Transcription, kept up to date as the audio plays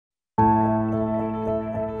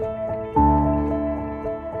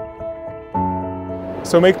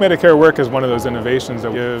So Make Medicare Work is one of those innovations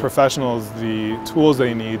that give professionals the tools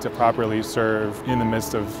they need to properly serve in the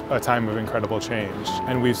midst of a time of incredible change.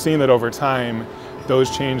 And we've seen that over time,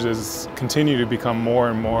 those changes continue to become more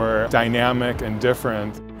and more dynamic and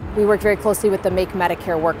different. We work very closely with the Make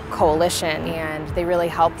Medicare Work Coalition, and they really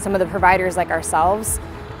help some of the providers like ourselves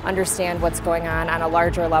understand what's going on a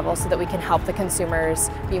larger level so that we can help the consumers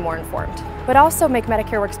be more informed. But also Make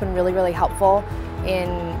Medicare Work's been really, really helpful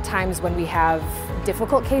in times when we have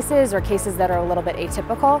difficult cases or cases that are a little bit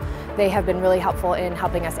atypical. They have been really helpful in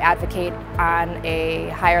helping us advocate on a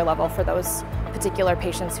higher level for those particular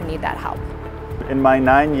patients who need that help. In my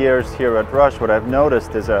 9 years here at Rush, what I've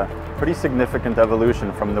noticed is a pretty significant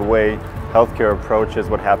evolution from the way healthcare approaches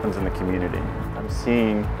what happens in the community. I'm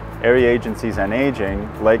seeing area agencies on aging,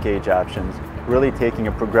 like AgeOptions, really taking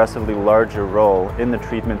a progressively larger role in the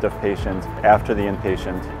treatment of patients after the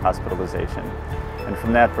inpatient hospitalization. And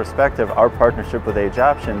from that perspective, our partnership with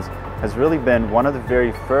AgeOptions has really been one of the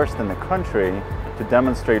very first in the country to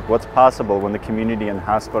demonstrate what's possible when the community and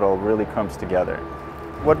hospital really comes together.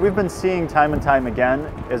 What we've been seeing time and time again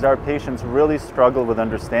is our patients really struggle with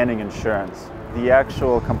understanding insurance. The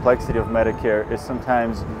actual complexity of Medicare is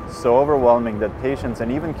sometimes so overwhelming that patients and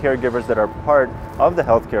even caregivers that are part of the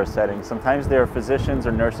healthcare setting, sometimes they are physicians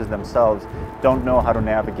or nurses themselves, don't know how to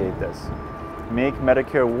navigate this. Make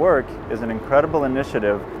Medicare Work is an incredible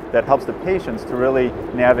initiative that helps the patients to really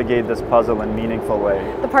navigate this puzzle in a meaningful way.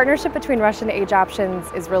 The partnership between Rush and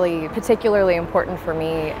AgeOptions is really particularly important for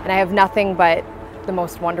me, and I have nothing but the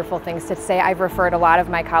most wonderful things to say. I've referred a lot of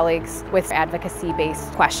my colleagues with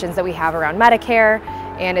advocacy-based questions that we have around Medicare,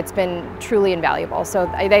 and it's been truly invaluable. So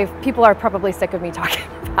people are probably sick of me talking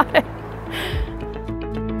about it.